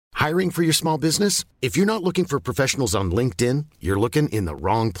Hiring for your small business? If you're not looking for professionals on LinkedIn, you're looking in the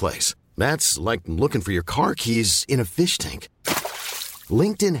wrong place. That's like looking for your car keys in a fish tank.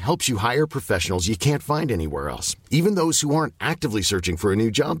 LinkedIn helps you hire professionals you can't find anywhere else, even those who aren't actively searching for a new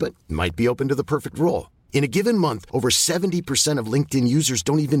job but might be open to the perfect role. In a given month, over 70% of LinkedIn users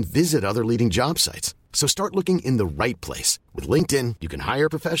don't even visit other leading job sites. So start looking in the right place. With LinkedIn, you can hire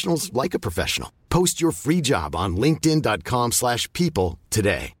professionals like a professional. Post your free job on linkedin.com/people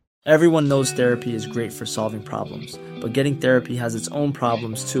today. Everyone knows therapy is great for solving problems, but getting therapy has its own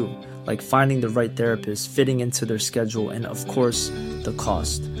problems too, like finding the right therapist, fitting into their schedule, and of course, the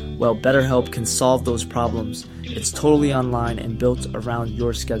cost. Well, BetterHelp can solve those problems. It's totally online and built around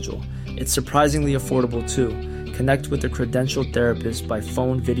your schedule. It's surprisingly affordable too. Connect with a credentialed therapist by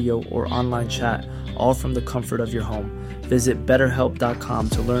phone, video, or online chat, all from the comfort of your home. Visit BetterHelp.com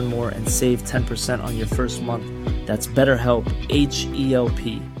to learn more and save 10% on your first month. That's BetterHelp,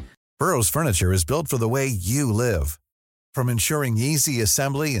 H-E-L-P. Burrow's furniture is built for the way you live. From ensuring easy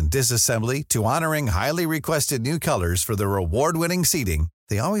assembly and disassembly to honoring highly requested new colors for their award-winning seating,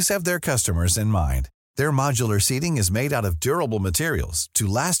 they always have their customers in mind. Their modular seating is made out of durable materials to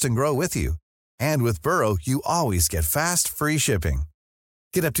last and grow with you. And with Burrow, you always get fast, free shipping.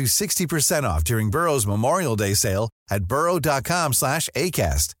 Get up to 60% off during Burrow's Memorial Day sale at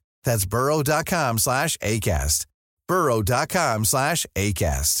burrow.com/ACAST. That's burrow.com/ACAST.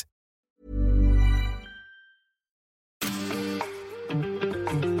 burrow.com/ACAST.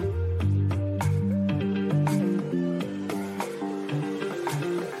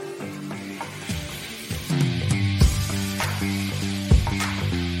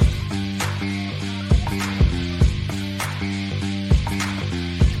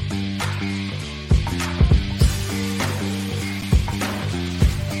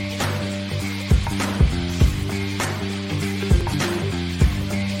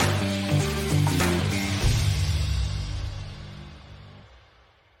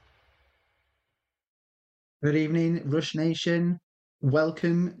 Good evening, Rush Nation.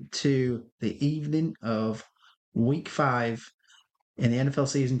 Welcome to the evening of week 5 in the NFL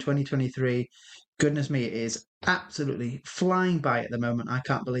season 2023. Goodness me, it is absolutely flying by at the moment. I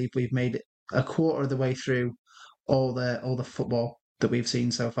can't believe we've made it a quarter of the way through all the football that we've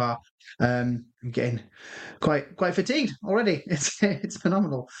seen so far. I'm getting quite fatigued already. It's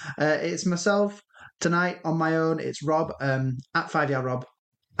phenomenal. It's myself tonight on my own. It's Rob at 5yard Rob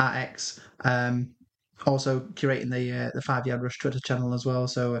at X. Also curating the 5yard Rush Twitter channel as well.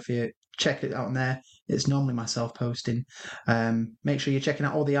 So if you check it out on there, it's normally myself posting. Make sure you're checking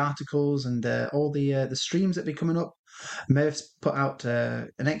out all the articles and all the streams that be coming up. Merv's put out an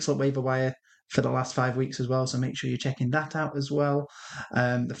excellent waiver wire for the last 5 weeks as well, so make sure you're checking that out as well.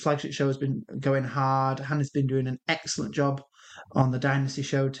 The flagship show has been going hard. Hannah's been doing an excellent job on the Dynasty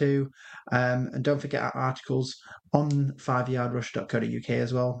show too. And don't forget our articles on 5yardrush.co.uk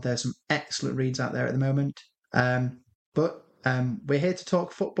as well. There's some excellent reads out there at the moment. But we're here to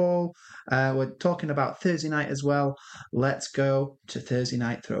talk football. We're talking about Thursday night as well. Let's go to Thursday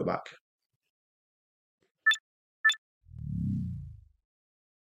night throwback.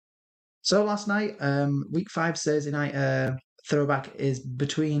 So last night, week 5 Thursday night throwback is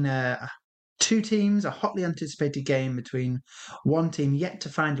between two teams, a hotly anticipated game between one team yet to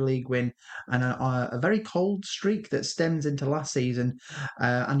find a league win and a very cold streak that stems into last season,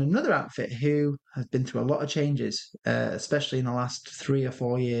 and another outfit who has been through a lot of changes, especially in the last 3 or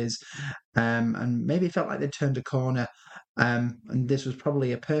 4 years, and maybe felt like they turned a corner, and this was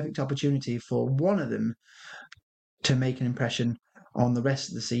probably a perfect opportunity for one of them to make an impression on the rest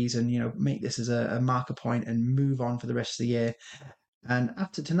of the season, make this as a marker point and move on for the rest of the year. And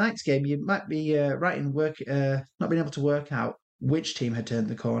after tonight's game, you might be not being able to work out which team had turned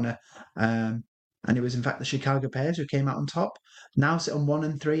the corner. And it was, in fact, the Chicago Bears who came out on top. Now sit on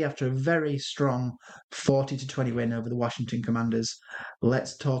 1-3 after a very strong 40-20 win over the Washington Commanders.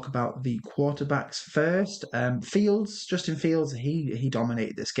 Let's talk about the quarterbacks first. Justin Fields, he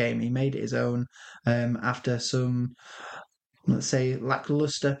dominated this game. He made it his own after some, let's say,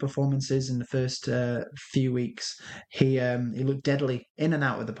 lackluster performances in the first few weeks. He looked deadly in and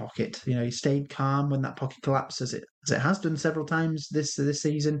out of the pocket. He stayed calm when that pocket collapsed, as it has done several times this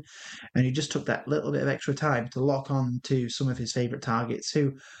season, and he just took that little bit of extra time to lock on to some of his favourite targets,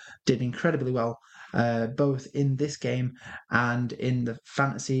 who did incredibly well, both in this game and in the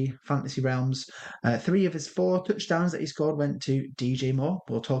fantasy realms. 3 of his 4 touchdowns that he scored went to DJ Moore.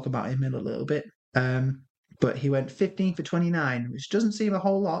 We'll talk about him in a little bit. But he went 15 for 29, which doesn't seem a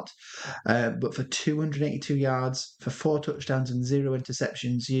whole lot, but for 282 yards, for 4 touchdowns and 0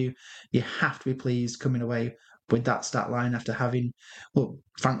 interceptions, you have to be pleased coming away with that stat line after having, well,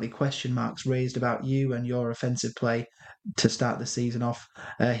 frankly, question marks raised about you and your offensive play to start the season off.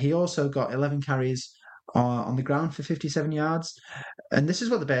 He also got 11 carries on the ground for 57 yards. And this is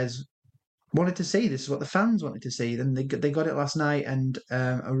what the Bears wanted to see. This is what the fans wanted to see. Then they got it last night, and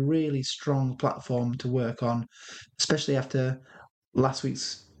a really strong platform to work on, especially after last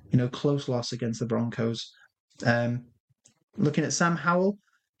week's close loss against the Broncos. Looking at Sam Howell,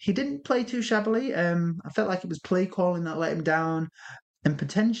 he didn't play too shabbily. I felt like it was play calling that let him down, and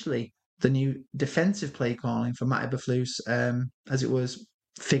potentially the new defensive play calling for Matt Eberflus, as it was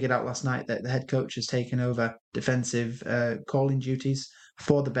figured out last night that the head coach has taken over defensive calling duties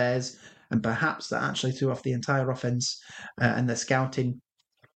for the Bears, and perhaps that actually threw off the entire offense and their scouting.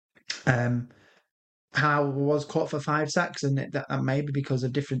 Howell was caught for 5 sacks, and that may be because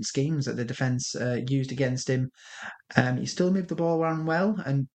of different schemes that the defense used against him. He still moved the ball around well,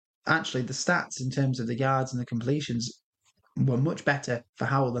 and actually the stats in terms of the yards and the completions were much better for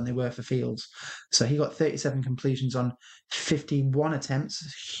Howell than they were for Fields. So he got 37 completions on 51 attempts,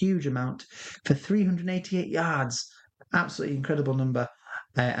 huge amount, for 388 yards. Absolutely incredible number.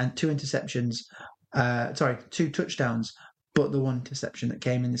 And 2 interceptions, 2 touchdowns, but the 1 interception that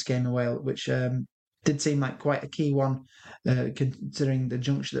came in this game away, which did seem like quite a key one, considering the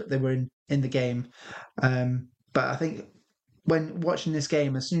juncture that they were in the game. But I think when watching this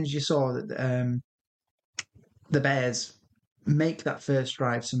game, as soon as you saw that the Bears make that first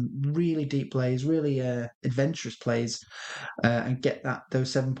drive, some really deep plays, really adventurous plays, and get those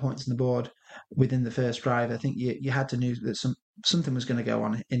 7 points on the board within the first drive, I think you had to know that something was going to go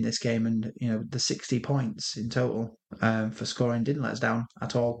on in this game, and the 60 points in total for scoring didn't let us down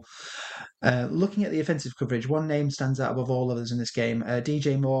at all. Looking at the offensive coverage, one name stands out above all others in this game.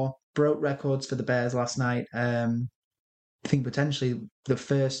 DJ Moore broke records for the Bears last night. I think potentially the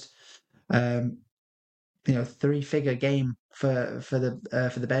first 3-figure game for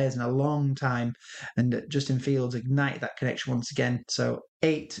the Bears in a long time, and Justin Fields ignited that connection once again. So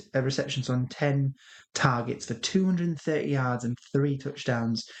 8 receptions on 10 targets for 230 yards and 3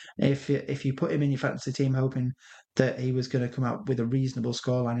 touchdowns. If you put him in your fantasy team hoping that he was going to come out with a reasonable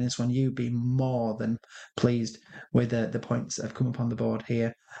scoreline in this one, you'd be more than pleased with the points that have come up on the board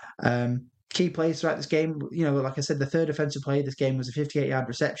here. Key plays throughout this game, like I said, the third offensive play of this game was a 58-yard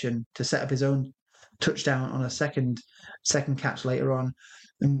reception to set up his own touchdown on a second catch later on,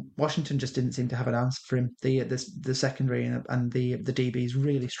 and Washington just didn't seem to have an answer for him. The secondary and the DBs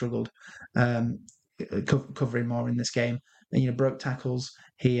really struggled covering more in this game. And, broke tackles.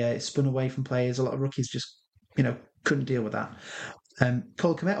 He spun away from players. A lot of rookies just couldn't deal with that.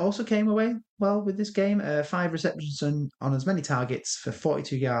 Cole Kmet also came away well with this game. 5 receptions on as many targets for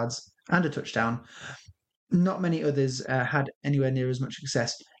 42 yards and a touchdown. Not many others had anywhere near as much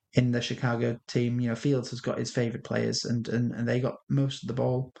success in the Chicago team. Fields has got his favourite players, and they got most of the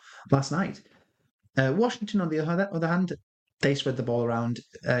ball last night. Washington, on the other hand, they spread the ball around.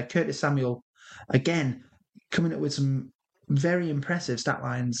 Curtis Samuel, again, coming up with some very impressive stat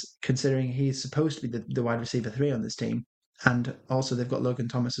lines, considering he's supposed to be the wide receiver 3 on this team. And also they've got Logan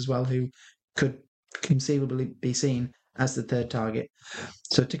Thomas as well, who could conceivably be seen as the third target.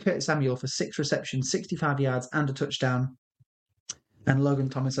 So to Curtis Samuel for 6 receptions, 65 yards and a touchdown. And Logan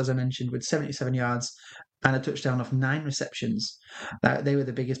Thomas, as I mentioned, with 77 yards and a touchdown off 9 receptions. They were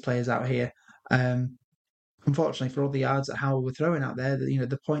the biggest players out here. Unfortunately, for all the yards that Howell were throwing out there,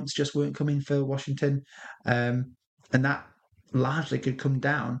 the points just weren't coming for Washington. And that largely could come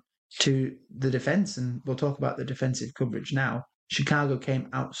down to the defense. And we'll talk about the defensive coverage now. Chicago came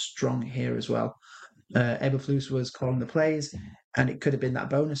out strong here as well. Eberflus was calling the plays, and it could have been that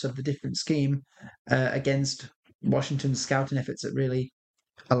bonus of the different scheme against Washington's scouting efforts that really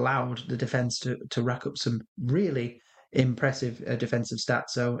allowed the defense to rack up some really impressive defensive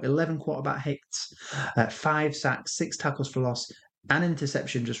stats. So 11 quarterback hits, 5 sacks, 6 tackles for loss, and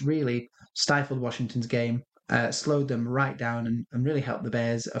interception just really stifled Washington's game, slowed them right down, and really helped the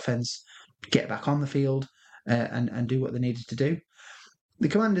Bears offense get back on the field and do what they needed to do. The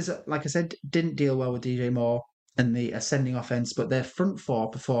Commanders, like I said, didn't deal well with DJ Moore and the ascending offense, but their front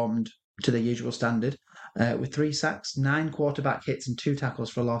 4 performed to their usual standard, with 3 sacks, 9 quarterback hits, and 2 tackles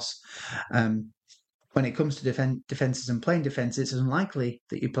for loss. When it comes to defenses and playing defense, it's unlikely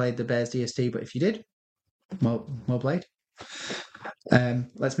that you played the Bears DST, but if you did, well played.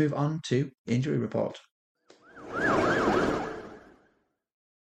 Let's move on to injury report.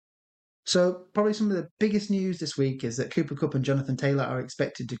 So probably some of the biggest news this week is that Cooper Kupp and Jonathan Taylor are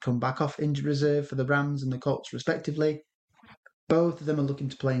expected to come back off injured reserve for the Rams and the Colts respectively. Both of them are looking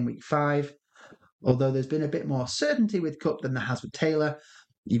to play in week 5, although there's been a bit more certainty with Kupp than there has with Taylor.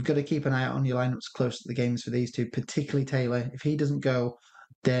 you've got to keep an eye out on your lineups close to the games for these two, particularly Taylor. If he doesn't go,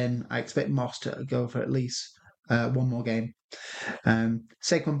 then I expect Moss to go for at least one more game.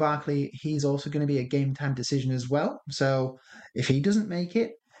 Saquon Barkley, he's also going to be a game time decision as well. So if he doesn't make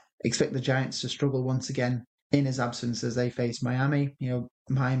it, expect the Giants to struggle once again in his absence as they face Miami.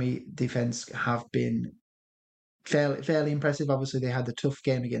 Miami defense have been fairly impressive. Obviously, they had the tough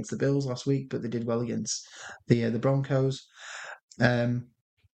game against the Bills last week, but they did well against the Broncos.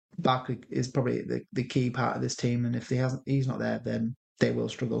 Barkley is probably the key part of this team, and if he's not there, then they will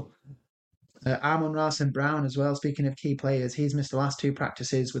struggle. Amon-Ra St. Brown as well, speaking of key players, he's missed the last 2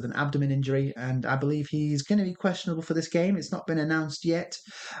 practices with an abdomen injury, and I believe he's going to be questionable for this game. It's not been announced yet.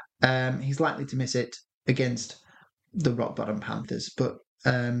 He's likely to miss it against the rock bottom Panthers, but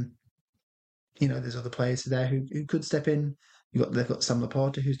there's other players there who could step in. They've got Sam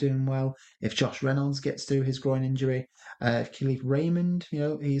Laporta who's doing well. If Josh Reynolds gets through his groin injury, if Khalif Raymond,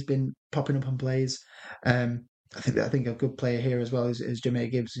 he's been popping up on plays. I think a good player here as well is Jahmyr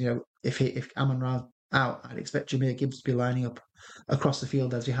Gibbs. If Amon-Ra's out, I'd expect Jahmyr Gibbs to be lining up across the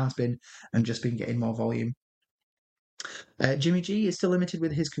field as he has been and just been getting more volume. Jimmy G is still limited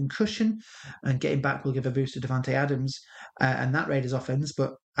with his concussion, and getting back will give a boost to Davante Adams and that Raiders offense.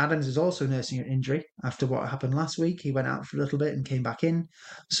 But Adams is also nursing an injury after what happened last week. He went out for a little bit and came back in.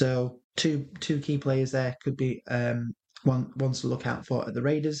 So two key players there could be ones to look out for at the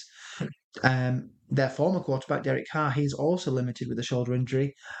Raiders. Their former quarterback, Derek Carr, he's also limited with a shoulder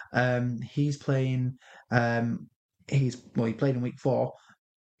injury. He's playing. He played in week 4.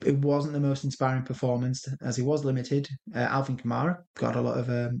 It wasn't the most inspiring performance as he was limited. Alvin Kamara got a lot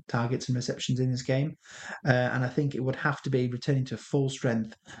of targets and receptions in this game. And I think it would have to be returning to full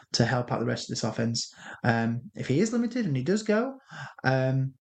strength to help out the rest of this offense. If he is limited and he does go,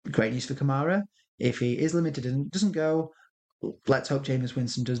 great news for Kamara. If he is limited and doesn't go, let's hope Jameis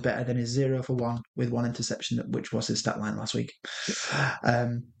Winston does better than his 0 for 1 with 1 interception, which was his stat line last week.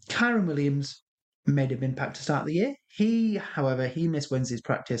 Kyren Williams made an impact to start the year. However, he missed Wednesday's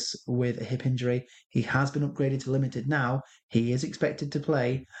practice with a hip injury. He has been upgraded to limited now. He is expected to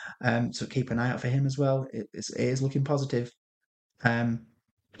play, so keep an eye out for him as well. It is looking positive.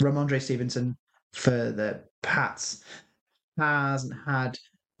 Ramondre Stevenson for the Pats hasn't had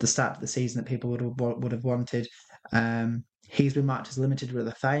the start of the season that people would have wanted. He's been marked as limited with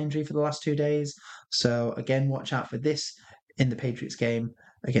a thigh injury for the last 2 days. So again, watch out for this in the Patriots game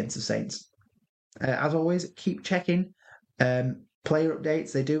against the Saints. As always, keep checking player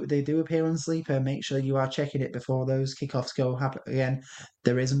updates. They do appear on Sleeper. Make sure you are checking it before those kickoffs go happen again.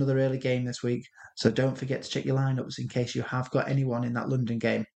 There is another early game this week, so don't forget to check your lineups in case you have got anyone in that London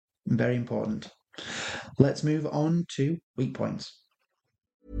game. Very important. Let's move on to weak points.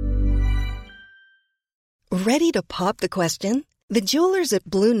 Ready to pop the question? The jewelers at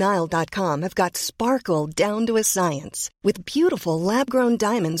BlueNile.com have got sparkle down to a science with beautiful lab-grown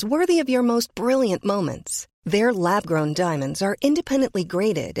diamonds worthy of your most brilliant moments. Their lab-grown diamonds are independently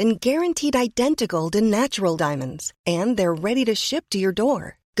graded and guaranteed identical to natural diamonds, and they're ready to ship to your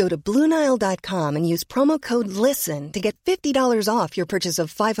door. Go to BlueNile.com and use promo code LISTEN to get $50 off your purchase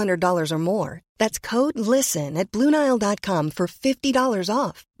of $500 or more. That's code LISTEN at BlueNile.com for $50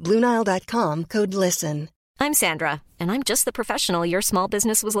 off. BlueNile.com, code LISTEN. I'm Sandra, and I'm just the professional your small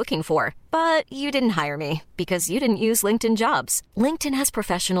business was looking for. But you didn't hire me because you didn't use LinkedIn Jobs. LinkedIn has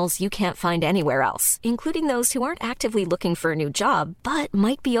professionals you can't find anywhere else, including those who aren't actively looking for a new job, but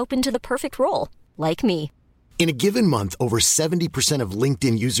might be open to the perfect role, like me. In a given month, over 70% of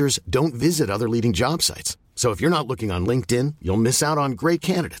LinkedIn users don't visit other leading job sites. So if you're not looking on LinkedIn, you'll miss out on great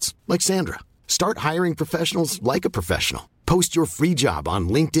candidates like Sandra. Start hiring professionals like a professional. Post your free job on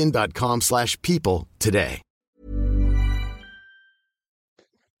linkedin.com/people today.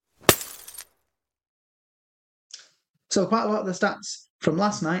 So quite a lot of the stats from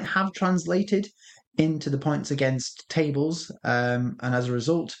last night have translated into the points against tables. And as a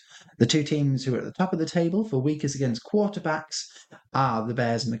result, the two teams who are at the top of the table for weakest against quarterbacks are the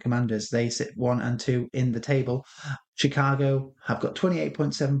Bears and the Commanders. They sit 1 and 2 in the table. Chicago have got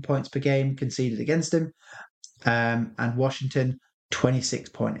 28.7 points per game conceded against them. And Washington,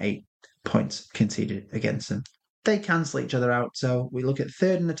 26.8 points conceded against them. They cancel each other out. So we look at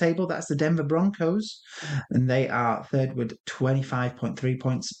third in the table. That's the Denver Broncos. And they are third with 25.3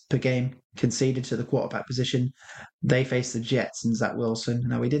 points per game conceded to the quarterback position. They face the Jets and Zach Wilson.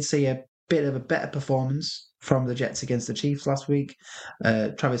 Now, we did see a bit of a better performance from the Jets against the Chiefs last week.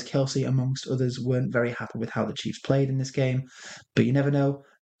 Travis Kelce, amongst others, weren't very happy with how the Chiefs played in this game. But you never know.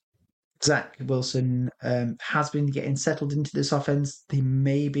 Zach Wilson has been getting settled into this offense. He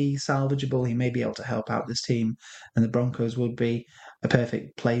may be salvageable. He may be able to help out this team, and the Broncos would be. a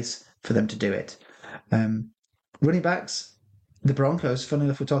perfect place for them to do it. Running backs, the Broncos, funny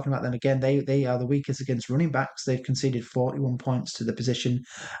enough, we're talking about them again. They are the weakest against running backs. They've conceded 41 points to the position.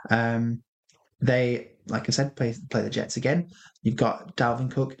 They, like I said, play the Jets again. You've got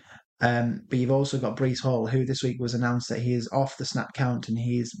Dalvin Cook, but you've also got Breece Hall, who this week was announced that he is off the snap count and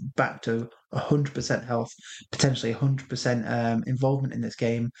he's back to 100% health, potentially 100% involvement in this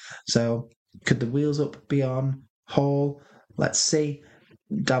game. So could the wheels up be on Hall? Let's see.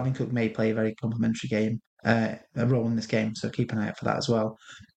 Dalvin Cook may play a very complimentary game, a role in this game, so keep an eye out for that as well.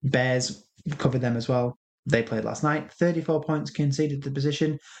 Bears, covered them as well. They played last night. 34 points conceded to the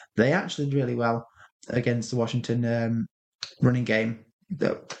position. They actually did really well against the Washington running game.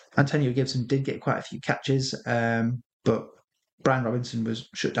 Antonio Gibson did get quite a few catches, but Brian Robinson was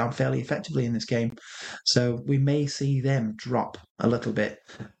shut down fairly effectively in this game. So we may see them drop a little bit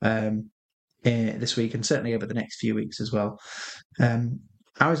this week and certainly over the next few weeks as well.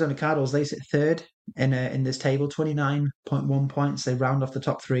 Arizona Cardinals, they sit third in this table, 29.1 points. They round off the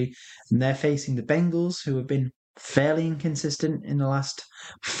top three, and they're facing the Bengals, who have been fairly inconsistent in the last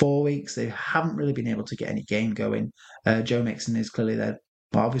 4 weeks. They haven't really been able to get any game going. Joe Mixon is clearly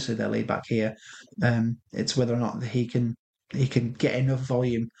obviously their lead back here. It's whether or not he can get enough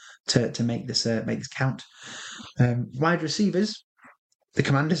volume to make this count. Wide receivers, the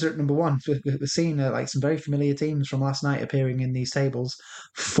Commanders are at number one. We're seeing like some very familiar teams from last night appearing in these tables.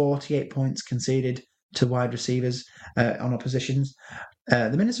 48 points conceded to wide receivers on oppositions.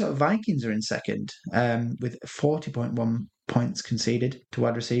 The Minnesota Vikings are in second with 40.1 points conceded to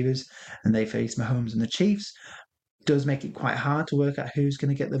wide receivers, and they face Mahomes and the Chiefs. Does make it quite hard to work out who's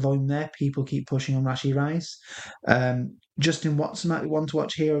going to get the volume there. People keep pushing on Rashee Rice. Justin Watson might be one to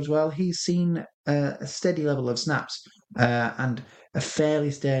watch here as well. He's seen a steady level of snaps and a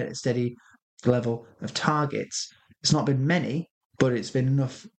fairly steady level of targets. It's not been many, but it's been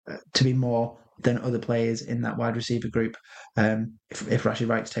enough to be more than other players in that wide receiver group. If Rashee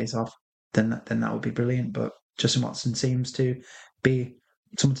Rice takes off, then that would be brilliant. But Justin Watson seems to be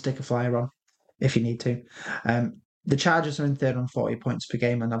someone to take a flyer on if you need to. The Chargers are in third on 40 points per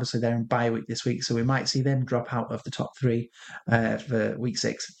game, and obviously they're in bye week this week, so we might see them drop out of the top three for week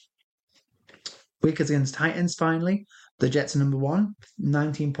 6. Week against Titans, finally. The Jets are number one,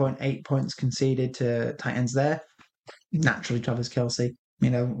 19.8 points conceded to Titans there. Naturally, Travis Kelce.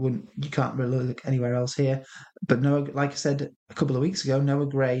 You can't really look anywhere else here. But Noah, like I said a couple of weeks ago, Noah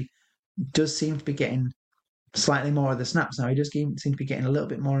Gray does seem to be getting slightly more of the snaps now. He does seem to be getting a little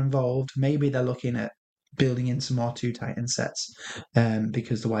bit more involved. Maybe they're looking at building in some more 2 tight end sets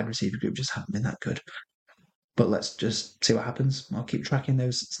because the wide receiver group just haven't been that good. But let's just see what happens. I'll keep tracking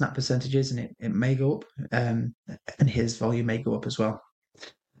those snap percentages, and it may go up, and his volume may go up as well.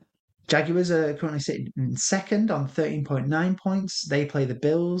 Jaguars are currently sitting in second on 13.9 points. They play the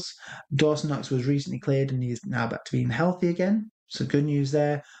Bills. Dawson Knox was recently cleared, and he's now back to being healthy again. So good news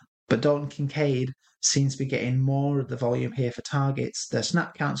there. But Dalton Kincaid seems to be getting more of the volume here for targets. Their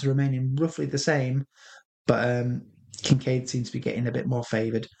snap counts are remaining roughly the same, but Kincaid seems to be getting a bit more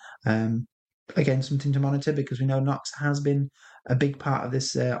favoured. Again, something to monitor because we know Knox has been a big part of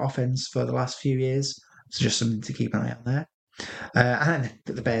this offense for the last few years. So just something to keep an eye on there. And then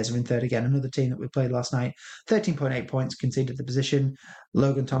the Bears are in third again, another team that we played last night. 13.8 points conceded the position.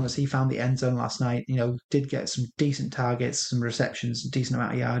 Logan Thomas, he found the end zone last night. Did get some decent targets, some receptions, a decent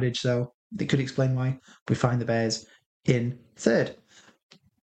amount of yardage. So it could explain why we find the Bears in third.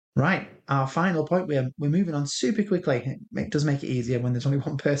 Right, our final point. We're moving on super quickly. It does make it easier when there's only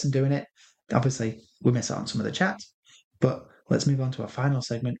one person doing it. Obviously, we miss out on some of the chat, but let's move on to our final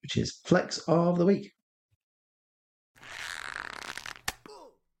segment, which is Flex of the Week.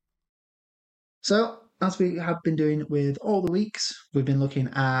 So, as we have been doing with all the weeks, we've been looking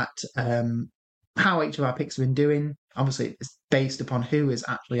at how each of our picks have been doing. Obviously, it's based upon who is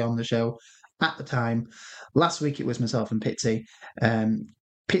actually on the show at the time. Last week, it was myself and Pitsy.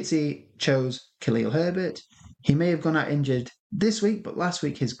 Pitsy chose Khalil Herbert. He may have gone out injured this week, but last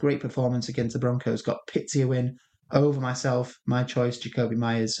week his great performance against the Broncos got Pitsy a win over myself, my choice, Jakobi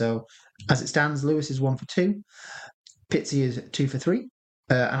Meyers. So as it stands, Lewis is 1 for 2. Pitsy is 2 for 3.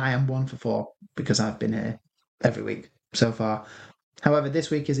 And I am 1 for 4 because I've been here every week so far. However, this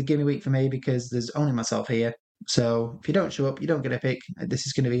week is a gimme week for me because there's only myself here. So if you don't show up, you don't get a pick. This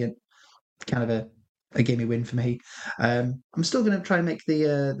is going to be kind of a gimme win for me. I'm still going to try and make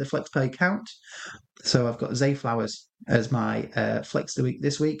the flex play count. So I've got Zay Flowers as my flex of the week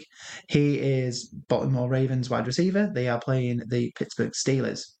this week. He is Baltimore Ravens wide receiver. They are playing the Pittsburgh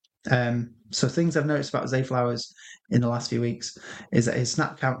Steelers. So things I've noticed about Zay Flowers in the last few weeks is that his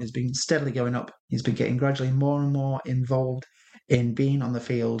snap count has been steadily going up. He's been getting gradually more and more involved in being on the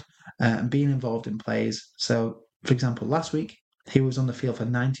field and being involved in plays. So, for example, last week, he was on the field for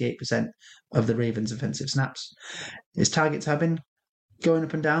 98% of the Ravens' offensive snaps. His targets have been going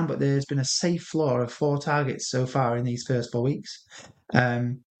up and down, but there's been a safe floor of 4 targets so far in these first 4 weeks.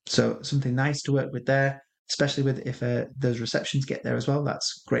 So something nice to work with there, especially with if those receptions get there as well.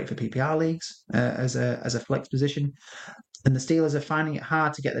 That's great for PPR leagues as a flex position. And the Steelers are finding it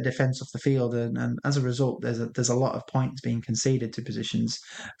hard to get the defense off the field, and as a result, there's a lot of points being conceded to positions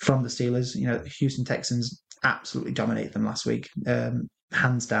from the Steelers. You know, Houston Texans absolutely dominated them last week,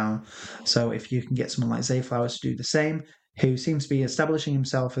 hands down. So if you can get someone like Zay Flowers to do the same, who seems to be establishing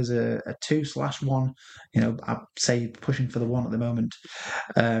himself as a 2/1, you know, I'd say pushing for the 1 at the moment.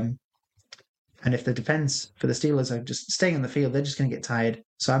 And if the defense for the Steelers are just staying on the field, they're just going to get tired.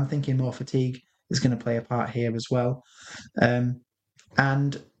 So I'm thinking more fatigue is going to play a part here as well.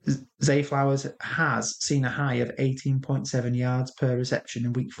 And Zay Flowers has seen a high of 18.7 yards per reception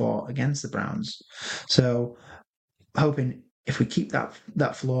in week 4 against the Browns. So hoping if we keep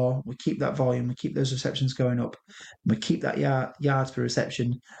that floor, we keep that volume, we keep those receptions going up, we keep that yards per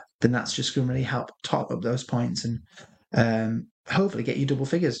reception, then that's just going to really help top up those points and hopefully get you double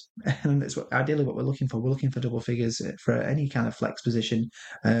figures. And that's ideally what we're looking for. We're looking for double figures for any kind of flex position,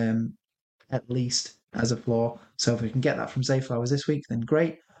 at least as a floor. So if we can get that from Zay Flowers this week, then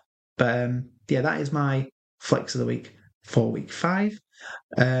great. But that is my flex of the week for week 5.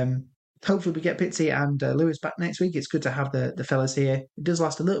 Hopefully we get Pitsy and Lewis back next week. It's good to have the fellas here. It does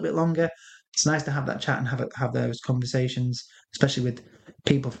last a little bit longer. It's nice to have that chat and have those conversations, especially with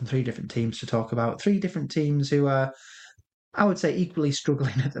people from 3 different teams to talk about. 3 different teams who are, I would say, equally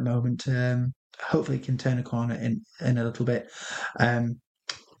struggling at the moment. Hopefully can turn a corner in a little bit.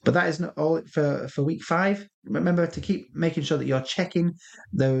 But that is not all for week 5. Remember to keep making sure that you're checking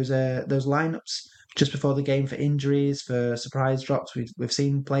those lineups just before the game for injuries, for surprise drops. We've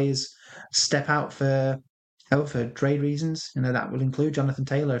seen players step out for trade reasons. You know, that will include Jonathan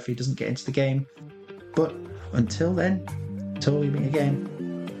Taylor if he doesn't get into the game. But until then, until we meet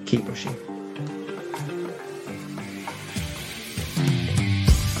again, keep rushing.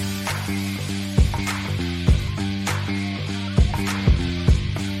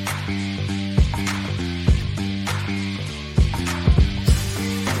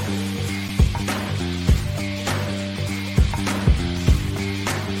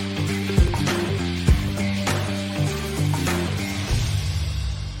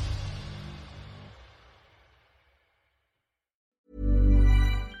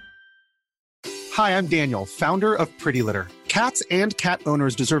 Hi, I'm Daniel, founder of Pretty Litter. Cats and cat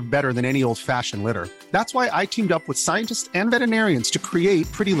owners deserve better than any old-fashioned litter. That's why I teamed up with scientists and veterinarians to create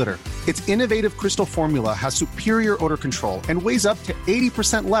Pretty Litter. Its innovative crystal formula has superior odor control and weighs up to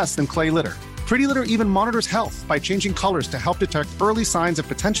 80% less than clay litter. Pretty Litter even monitors health by changing colors to help detect early signs of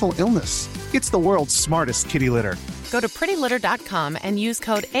potential illness. It's the world's smartest kitty litter. Go to prettylitter.com and use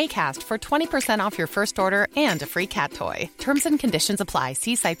code ACAST for 20% off your first order and a free cat toy. Terms and conditions apply.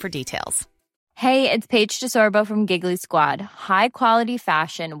 See site for details. Hey, it's Paige DeSorbo from Giggly Squad. High quality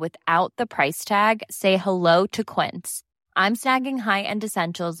fashion without the price tag. Say hello to Quince. I'm snagging high-end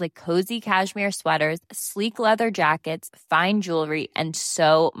essentials like cozy cashmere sweaters, sleek leather jackets, fine jewelry, and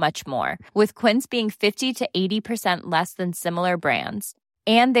so much more. With Quince being 50 to 80% less than similar brands.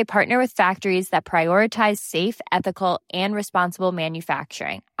 And they partner with factories that prioritize safe, ethical, and responsible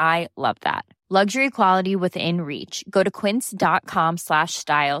manufacturing. I love that. Luxury quality within reach. Go to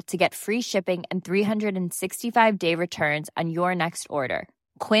quince.com/style to get free shipping and 365-day returns on your next order.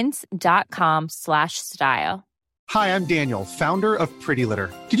 Quince.com/style. Hi, I'm Daniel, founder of Pretty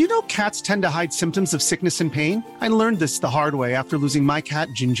Litter. Did you know cats tend to hide symptoms of sickness and pain? I learned this the hard way after losing my cat,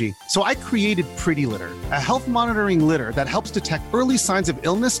 Gingy. So I created Pretty Litter, a health monitoring litter that helps detect early signs of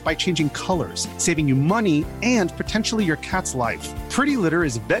illness by changing colors, saving you money and potentially your cat's life. Pretty Litter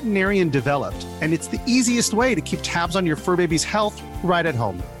is veterinarian developed, and it's the easiest way to keep tabs on your fur baby's health right at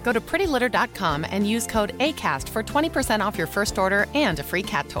home. Go to prettylitter.com and use code ACAST for 20% off your first order and a free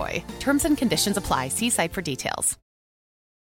cat toy. Terms and conditions apply. See site for details.